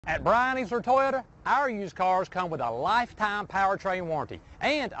At Bryan Easler Toyota, our used cars come with a lifetime powertrain warranty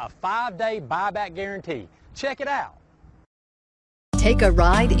and a 5-day buyback guarantee. Check it out. Take a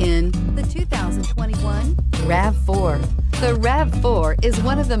ride in the 2021 RAV4. The RAV4 is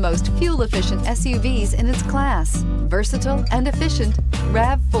one of the most fuel-efficient SUVs in its class. Versatile and efficient,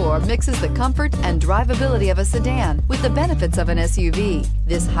 RAV4 mixes the comfort and drivability of a sedan with the benefits of an SUV.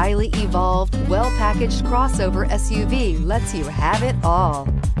 This highly evolved, well-packaged crossover SUV lets you have it all.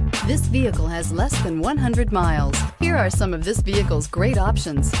 This vehicle has less than 100 miles. Here are some of this vehicle's great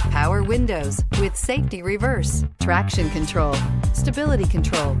options: power windows with safety reverse, traction control, stability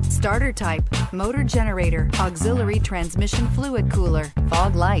control, starter type, motor generator, auxiliary transmission fluid cooler,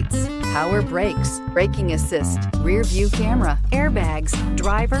 fog lights, power brakes, braking assist, rear view camera, airbags,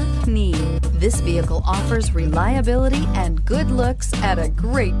 driver, knee. This vehicle offers reliability and good looks at a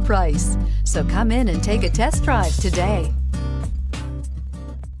great price. So come in and take a test drive today.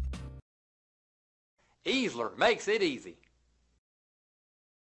 Easler makes it easy.